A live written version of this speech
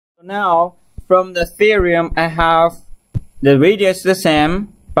Now, from the theorem, I have the radius the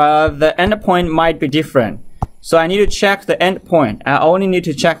same, but the endpoint might be different. So I need to check the endpoint. I only need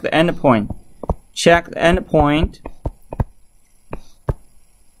to check the endpoint. Check the endpoint.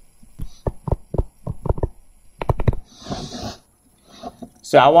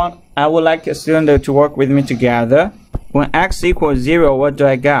 So I would like a student to work with me together. When x equals 0, what do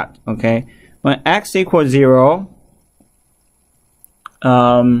I get? Okay. When x equals 0,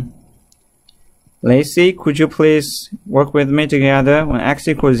 Lacey, could you please work with me together? When x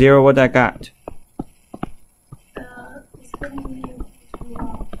equals 0, what do I got? It's going to be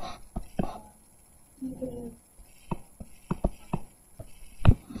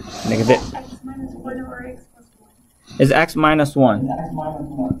negative. X minus 1 or x plus 1. Is x minus 1.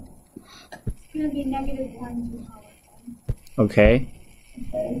 It's going to be negative 1 to the power 10. Okay.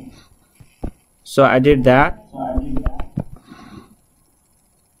 So I did that. When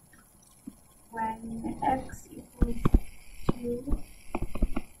x equals 2.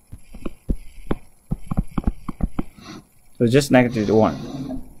 So just negative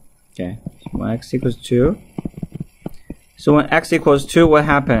 1. Okay. So when x equals 2. So when x equals 2, what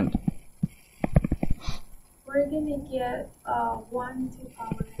happened? We're going to get 1 to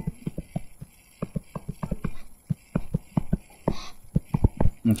power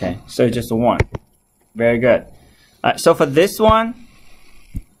n. Okay, so just 1. Very good. So for this one,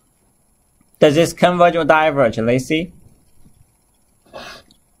 does this converge or diverge, Lacey?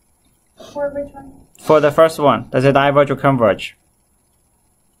 For which one? For the first one, does it diverge or converge?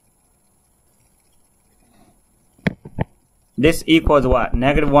 This equals what?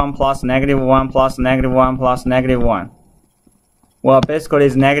 Negative 1 plus negative 1 plus negative 1 plus negative 1. Well, basically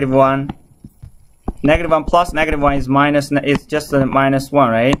it's negative 1. Negative 1 plus negative 1 is minus, it's just a minus 1,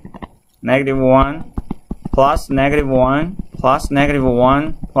 right? Negative 1 plus negative 1 plus negative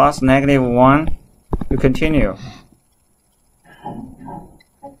 1 plus negative 1. You continue. I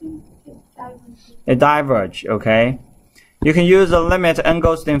think it diverges. It diverge, okay? You can use the limit n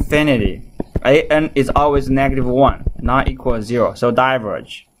goes to infinity. An is always negative 1, not equal to 0, so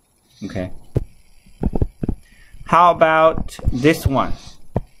diverge. Okay. How about this one?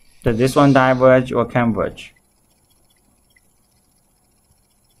 Does this one diverge or converge?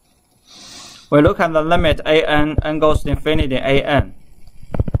 We look at the limit an, n goes to infinity, an.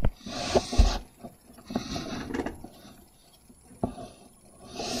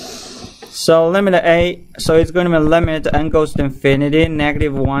 So limit a, so it's going to be limit n goes to infinity,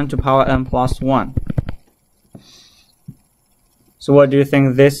 negative 1 to power n plus 1. So what do you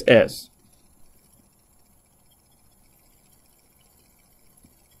think this is?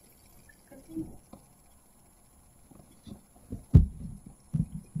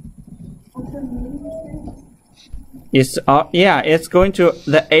 It's yeah, it's going to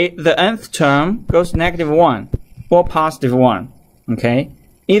the nth term goes negative 1 or positive 1. Okay.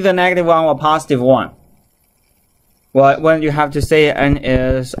 Either negative 1 or positive 1. Well, when you have to say n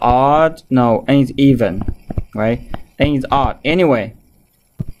is odd, no, n is even, right? N is odd. Anyway,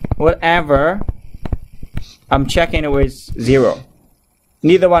 whatever, I'm checking it with 0.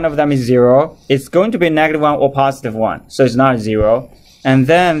 Neither one of them is 0. It's going to be negative 1 or positive 1, so it's not 0. And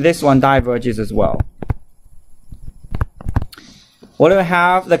then this one diverges as well. What do we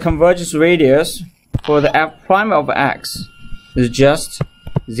have? The convergence radius for the f prime of x is just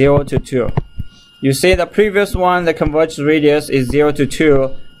 0 to 2. You see the previous one, the convergence radius is 0 to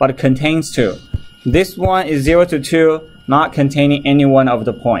 2, but contains 2. This one is 0 to 2, not containing any one of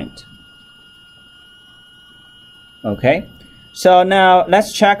the point. Okay, so now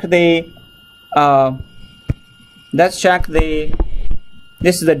let's check the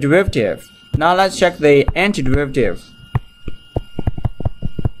this is the derivative. Now let's check the antiderivative.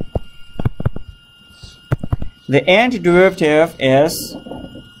 The antiderivative is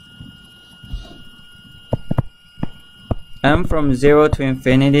m from 0 to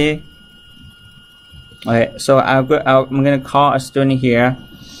infinity. Okay, so I'm going to call a student here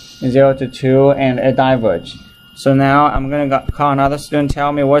 0 to 2 and a diverge. So now I'm going to call another student,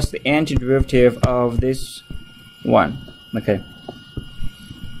 tell me what's the antiderivative of this one. Okay.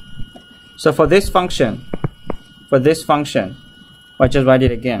 So for this function, I'll just write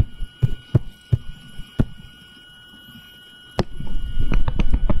it again.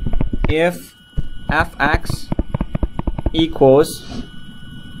 If fx equals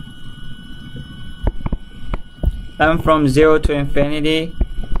m from 0 to infinity,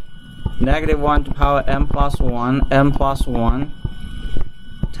 negative 1 to power m plus 1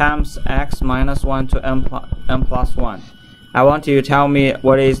 times x minus 1 to m plus 1. I want you to tell me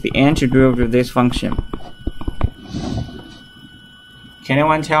what is the antiderivative of this function. Can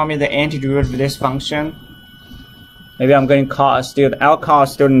anyone tell me the antiderivative of this function? Maybe I'm going to call a student. I'll call a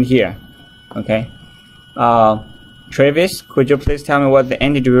student here. Okay. Travis, could you please tell me what the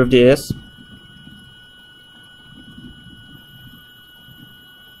antiderivative is?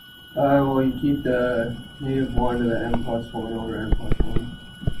 Well, you keep the -1 to the n plus 1 over n plus 1.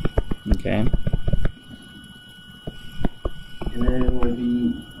 Okay. And then it would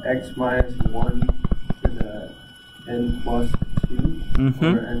be x minus 1 to the n plus 2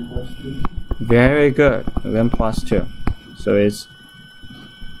 over n plus 2. Very good. N plus 2. So it's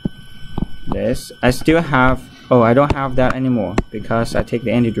this. I still have, oh, I don't have that anymore because I take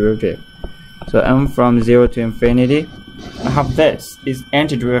the antiderivative. So m from 0 to infinity. I have this is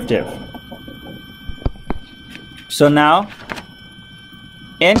antiderivative. So now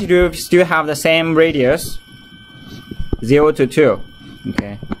antiderivatives still have the same radius, 0 to 2,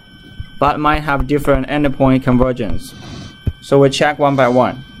 okay, but might have different endpoint convergence. So we check one by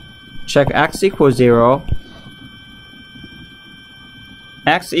one. Check x equals 0.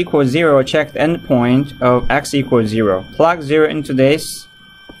 X equals 0, check the endpoint of x equals 0. Plug 0 into this.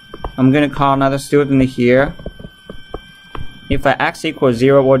 I'm going to call another student here. If x equals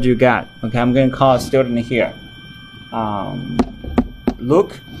 0, what do you get? Okay, I'm going to call a student here.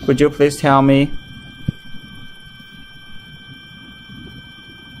 Luke, could you please tell me?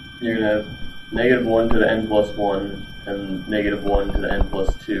 You're going to have -1 to the n plus 1 and -1 to the n plus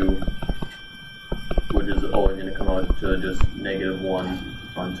 2, which is always going to come out to just -1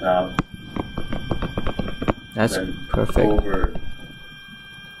 on top. That's then perfect.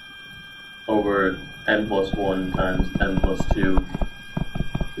 Over n plus 1 times n plus 2,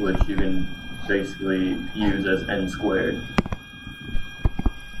 which you can basically use as n squared.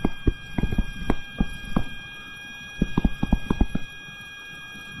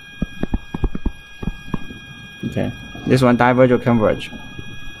 Okay, this one diverge or converge?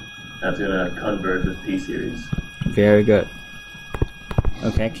 That's going to converge with p series. Very good.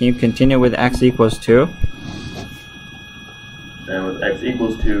 Okay, can you continue with x equals 2? And with x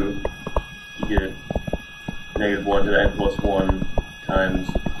equals 2, you get -1 to the n plus 1 times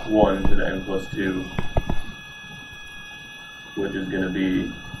 1 to the n plus 2, which is going to be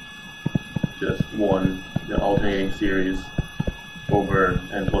just 1, the alternating series, over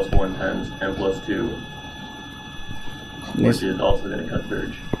n plus 1 times n plus 2, which is also going to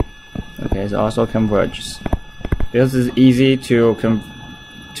converge. Okay, it also converges. This is easy to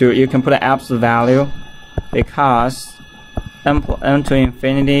you can put an absolute value because n to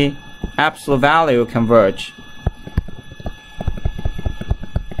infinity absolute value converge.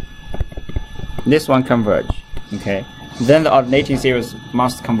 This one converge. Okay, then the alternating series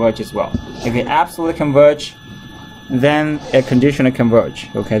must converge as well. If it absolutely converge, then a conditional converge.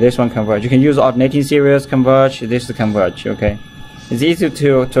 Okay, this one converge. You can use alternating series converge. This converge. Okay, it's easy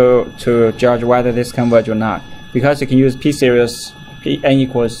to judge whether this converge or not because you can use p series. P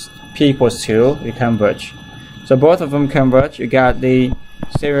equals 2. You converge. So both of them converge. You got the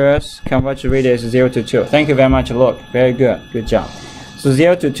series converge radius 0 to 2. Thank you very much. Look, very good. Good job. So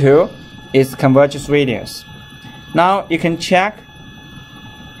 0 to 2 is convergence radius. Now you can check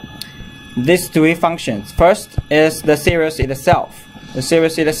these three functions. First is the series itself. The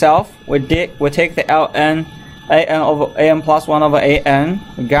series itself, we take the ln an over an plus 1 over an.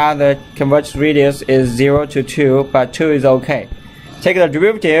 We got the convergence radius is 0 to 2, but 2 is okay. Take the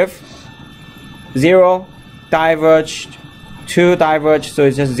derivative, 0 diverged, 2 diverged, so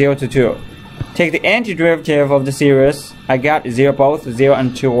it's just 0 to 2. Take the antiderivative of the series, I got 0, both 0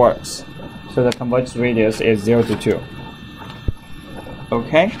 and 2 works. So the convergence radius is 0 to 2.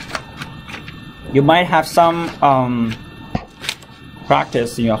 Okay? You might have some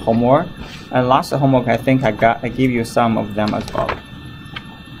practice in your homework. And last homework, I think I give you some of them as well.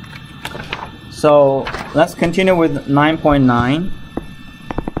 So let's continue with 9.9.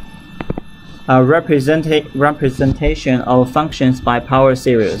 Representation of functions by power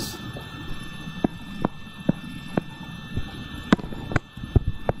series.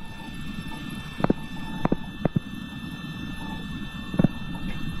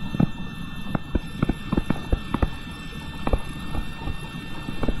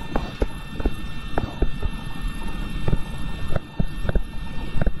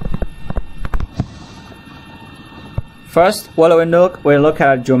 First, what we look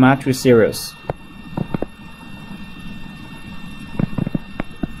at a geometric series.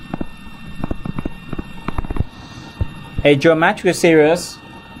 A geometric series,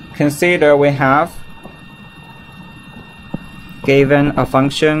 consider we have given a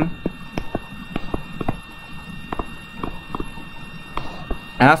function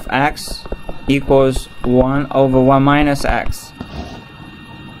fx equals 1 over 1 minus x.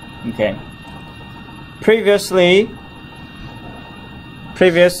 Okay. Previously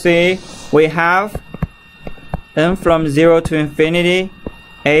we have n from 0 to infinity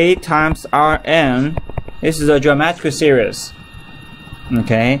a times Rn. This is a geometric series.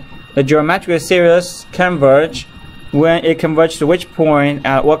 Okay. The geometric series converge when it converges to which point,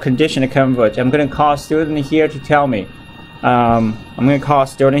 at what condition it converge. I'm going to call a student here to tell me. I'm going to call a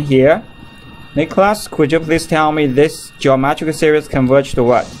student here. Nicholas, could you please tell me this geometric series converge to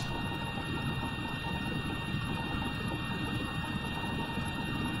what?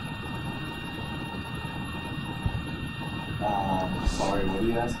 Sorry, what are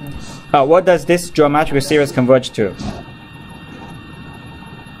you asking? What does this geometric series converge to?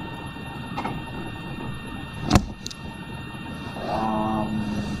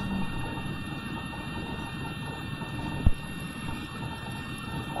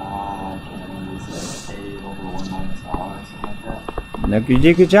 You did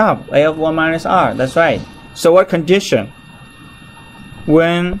a good job. A of 1 minus r. That's right. So what condition?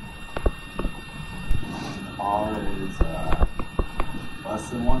 When r is less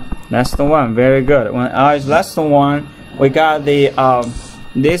than 1? Less than 1. Very good. When r is less than 1, we got the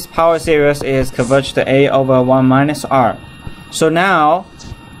this power series is converged to a over 1 minus r. So now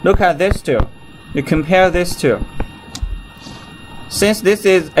look at this two. You compare this two. Since this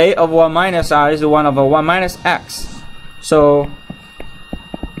is a over 1 minus r, this is 1 over 1 minus x. So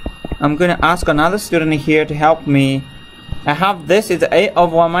I'm going to ask another student here to help me. I have this is a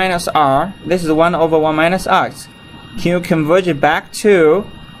over 1 minus r. This is 1 over 1 minus x. Can you converge it back to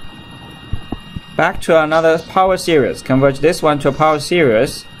another power series? Converge this one to a power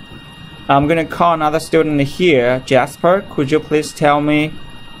series. I'm going to call another student here. Jasper, could you please tell me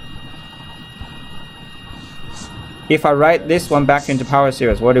if I write this one back into power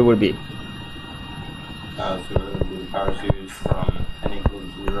series, what it would be? So it would be the power series from n equals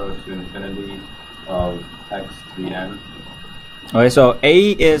 0 to infinity of x to the n. Okay, so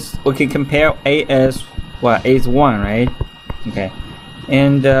a is, we can compare a is, what, a is 1, right? Okay.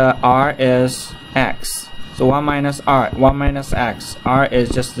 And r is x. So 1 minus r, 1 minus x. R is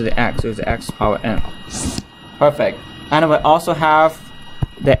just the x, so it's x power n. Perfect. And we also have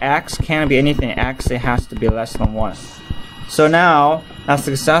the x can't be anything. X, it has to be less than 1. So now I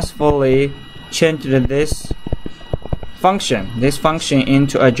successfully changed this function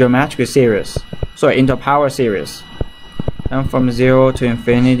into a geometric series. Sorry, into a power series. And from 0 to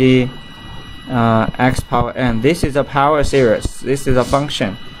infinity, x power n. This is a power series. This is a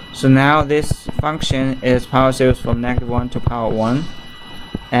function. So now this function is power series from -1 to power 1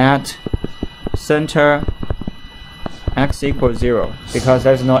 at center x equals 0, because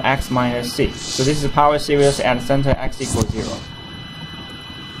there's no x minus c. So this is power series at center x equals 0.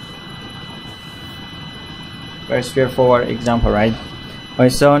 Very straightforward example, right? Okay,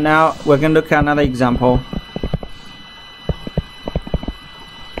 so now we're going to look at another example.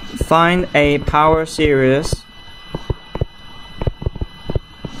 Find a power series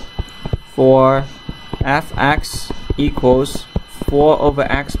for fx equals 4 over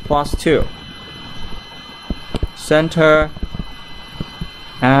x plus 2. Center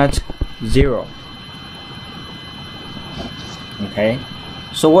at 0. Okay,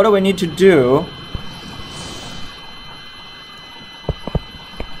 so what do we need to do?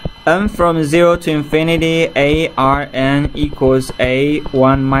 N from 0 to infinity, a r n equals a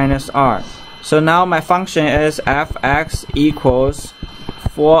 1 minus r. So now my function is fx equals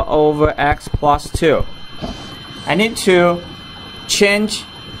 4 over x plus 2. I need to change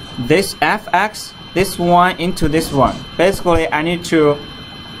this fx, this one, into this one. Basically, I need to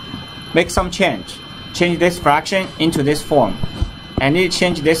make some change. Change this fraction into this form. I need to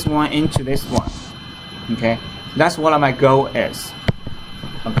change this one into this one. Okay, that's what my goal is.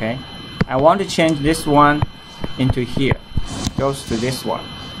 Okay, I want to change this one into here. Goes to this one.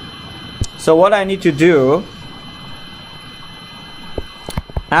 So what I need to do,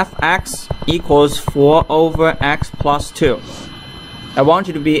 fx equals 4 over x plus 2. I want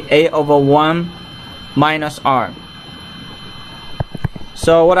it to be a over 1 minus r.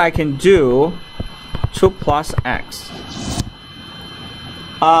 So what I can do, 2 plus x.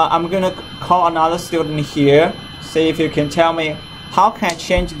 I'm gonna call another student here. See if you can tell me how can I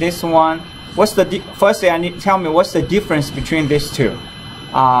change this one. What's the firstly I need to tell me what's the difference between these two.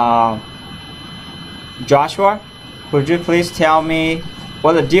 Joshua, could you please tell me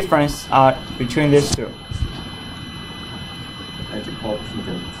what the difference between these two? There's a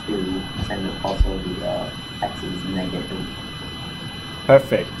coefficient of 2 and also the x is negative.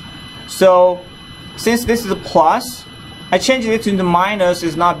 Perfect. So since this is a plus, I change this into minus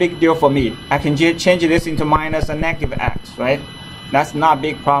is not a big deal for me. I can change this into minus a negative x, right? That's not a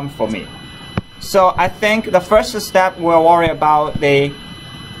big problem for me. So I think the first step we'll worry about the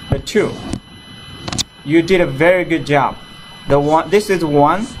 2. You did a very good job. This is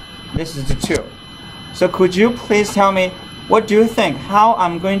 1, this is the 2. So could you please tell me, what do you think? How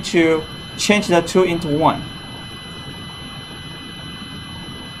I'm going to change the 2 into 1?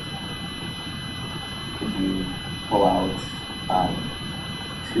 Could you pull out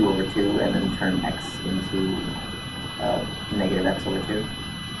 2 over 2 and then turn x into negative x over 2?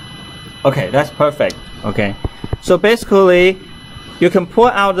 Okay, that's perfect. Okay, so basically, you can pull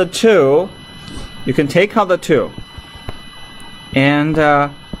out the 2, you can take out the 2, and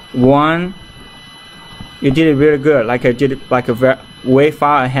 1, you did it really good, like I did it like a way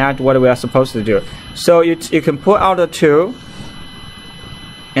far ahead what we are supposed to do. So you can pull out the 2,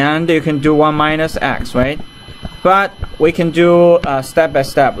 and you can do 1 minus x, right? But we can do step by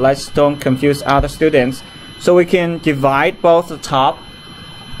step. Let's don't confuse other students. So we can divide both the top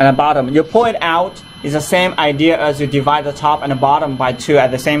and the bottom. You pull it out is the same idea as you divide the top and the bottom by 2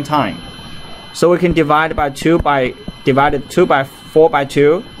 at the same time. So we can divide by 2 by divide 2 by 4 by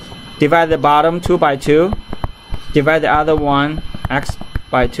 2, divide the bottom 2 by 2, divide the other one x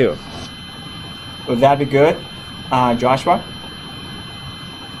by 2. Would that be good, Joshua?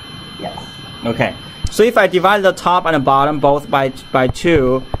 Yes. Okay. So if I divide the top and the bottom both by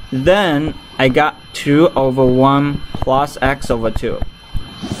 2, then I got 2 over 1 plus x over 2.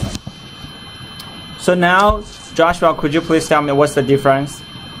 So now, Joshua, could you please tell me what's the difference?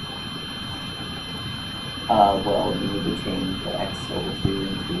 Well, you need to change the x over 2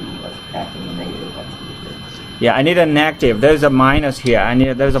 into subtracting the negative x over 2. Yeah, I need a negative. There's a minus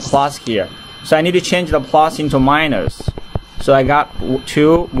here. There's a plus here. So I need to change the plus into minus. So I got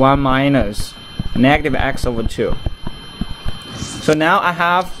 2, 1 minus negative x over 2. So now I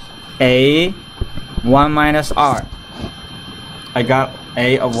have a 1 minus r. I got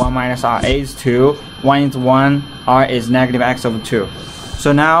a of 1 minus r. A is 2, 1 is 1, r is negative x over 2.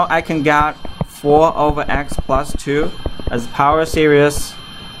 So now I can get 4 over x plus 2 as power series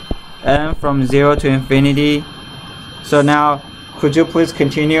n from 0 to infinity. So now, could you please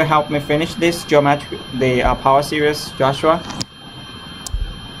continue, help me finish this geometry, the power series, Joshua?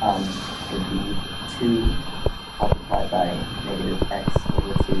 It would be 2 multiplied by negative x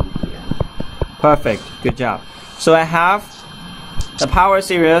over 2 here. Perfect, good job. So I have the power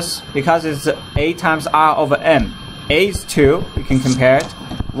series, because it's a times r over n. A is 2, you can compare it.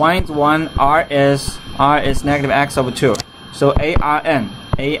 1 is 1, r is negative x over 2. So ARN,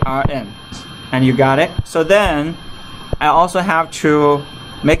 and you got it. So then I also have to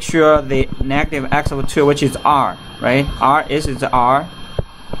make sure the negative x over 2, which is r, right? R is r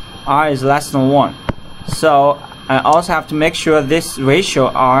is less than 1. So I also have to make sure this ratio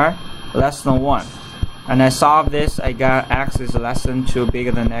r less than 1. And I solve this, I got x is less than 2,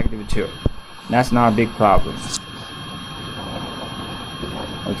 bigger than negative 2. That's not a big problem.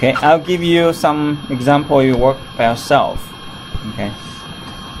 Okay, I'll give you some example you work by yourself. Okay.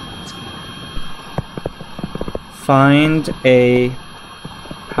 Find a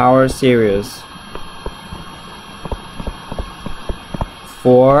power series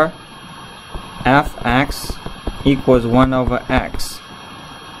for fx equals 1 over x.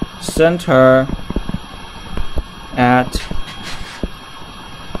 Center at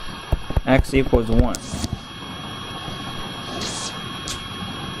x equals 1.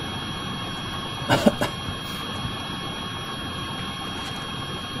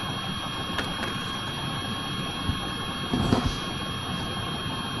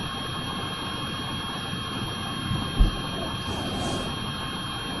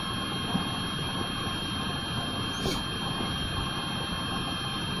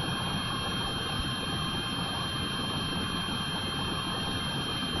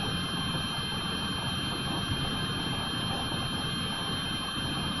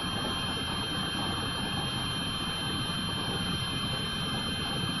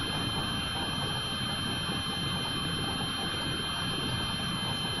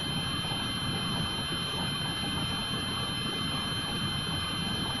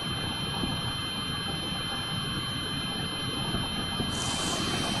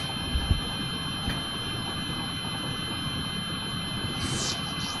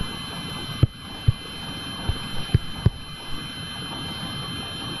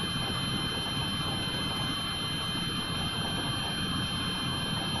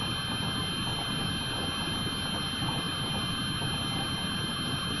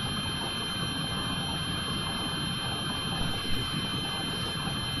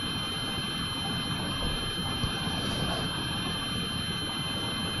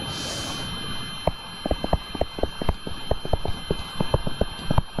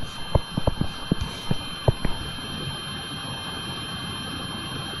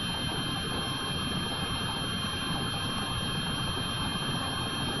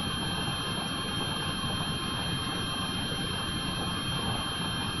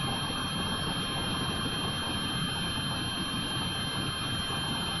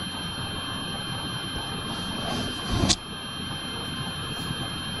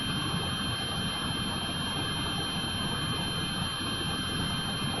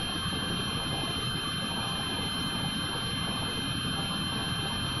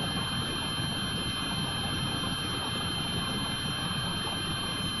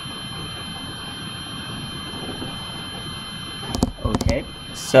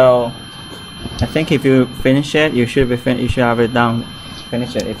 So I think if you finish it, you should you should have it done.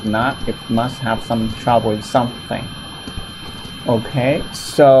 Finish it. If not, it must have some trouble with something. Okay,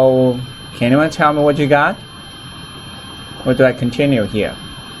 so can anyone tell me what you got? Or do I continue here?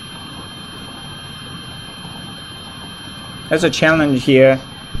 There's a challenge here.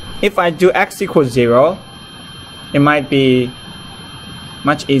 If I do x equals 0, it might be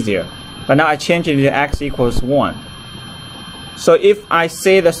much easier. But now I change it to x equals 1. So if I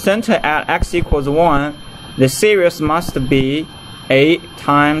say the center at x equals 1, the series must be a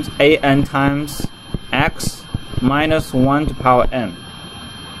times an times x minus 1 to power n.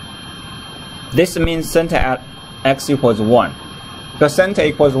 This means center at x equals 1. The center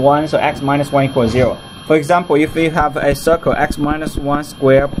equals 1, so x minus 1 equals 0. For example, if we have a circle x minus 1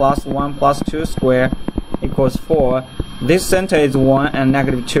 square plus 1 plus 2 square equals 4, this center is 1 and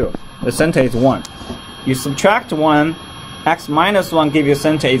negative 2. The center is 1. You subtract 1, x minus 1 give you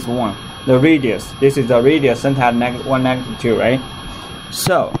center is 1. The radius, this is the radius, center at negative 1, negative 2, right?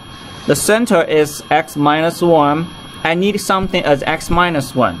 So, the center is x minus 1. I need something as x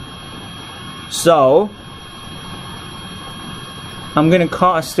minus 1. So, I'm going to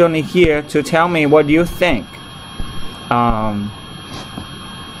call a student here to tell me what do you think.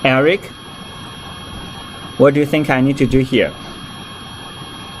 Eric, what do you think I need to do here?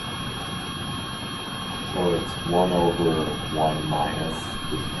 So it's 1 over 1 minus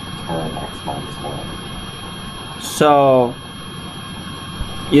the term x minus 1. So,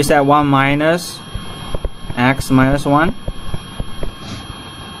 you said 1 minus x minus 1?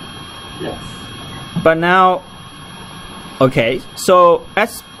 Yes. But now, okay, so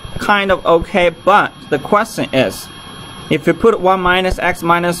that's kind of okay, but the question is, if you put 1 minus x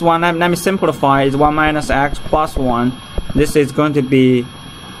minus 1, let me simplify, it's 1 minus x plus 1. This is going to be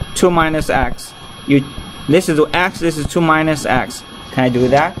 2 minus x. This is x, this is 2 minus x. Can I do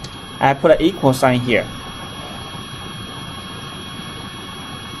that? I put an equal sign here.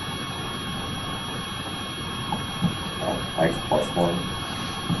 X plus 1.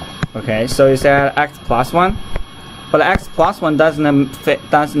 Okay, so is that x plus 1? But x plus 1 doesn't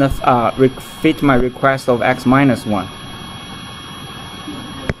fit my request of x minus 1.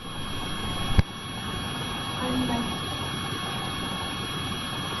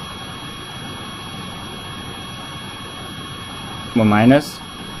 One minus.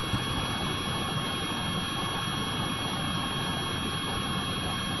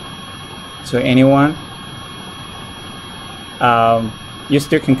 So anyone? You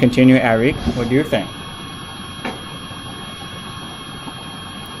still can continue, Eric. What do you think?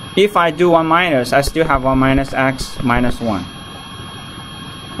 If I do 1 minus, I still have 1 minus x minus 1.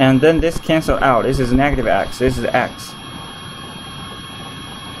 And then this cancel out. This is negative x. This is x.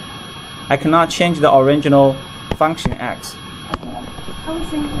 I cannot change the original function x. I was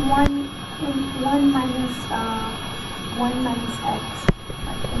saying 1 minus x.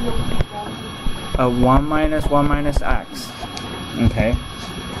 1 minus x. Okay.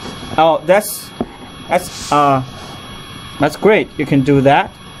 Oh, that's great. You can do that.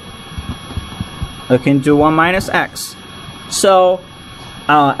 You can do 1 minus x. So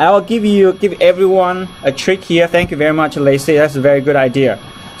I will give everyone a trick here. Thank you very much, Lacey. That's a very good idea.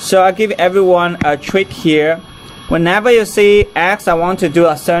 So I'll give everyone a trick here. Whenever you see x, I want to do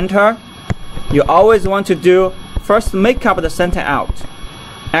a center. You always want to do first make up the center out.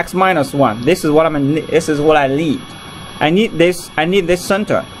 X minus 1. This is what I need. I need this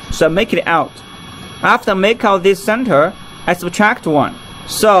center. So make it out. After make out this center, I subtract 1.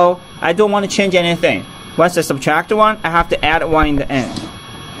 So I don't want to change anything. Once I subtract 1, I have to add 1 in the end.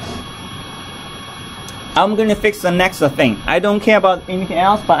 I'm going to fix the next thing. I don't care about anything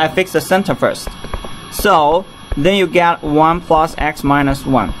else, but I fix the center first. So then you get 1 plus x minus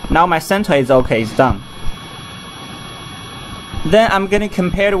 1. Now my center is okay, it's done. Then I'm going to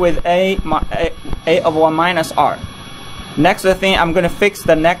compare it with a of 1 minus r. Next thing, I'm going to fix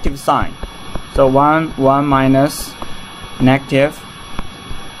the negative sign. So 1 minus negative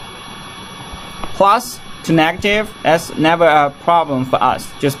plus to negative. That's never a problem for us.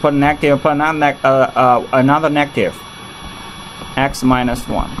 Just put negative, put another negative. X minus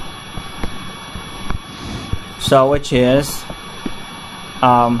 1. So which is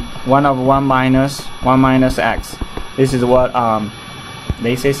 1 over 1 minus x. This is what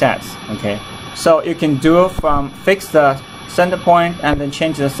Lacey says. Okay. So you can do from fix the center point and then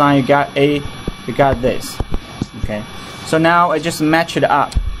change the sign. You got this. Okay. So now I just match it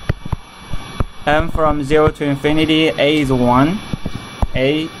up. M from 0 to infinity, a is 1.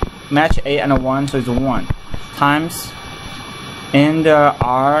 A match a and 1, so it's 1 times in the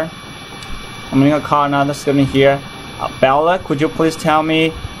r. I'm gonna call another student here. Bella, could you please tell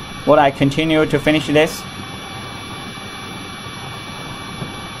me what I continue to finish this?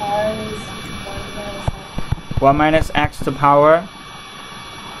 R is 1 minus x to the power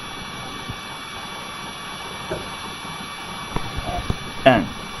n.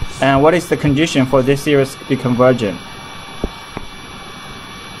 And what is the condition for this series to be convergent?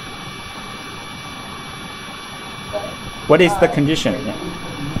 What is the condition? It's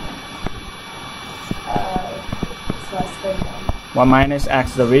less than 1. 1 minus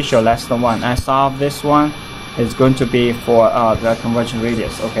x, the ratio less than 1. I solve this one. It's going to be for the convergent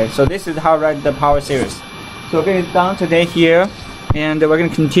radius. Okay, so this is how I write the power series. So we're going to done today here, and we're going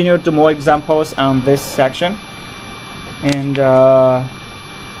to continue to more examples on this section. And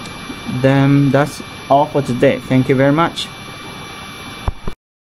then that's all for today. Thank you very much.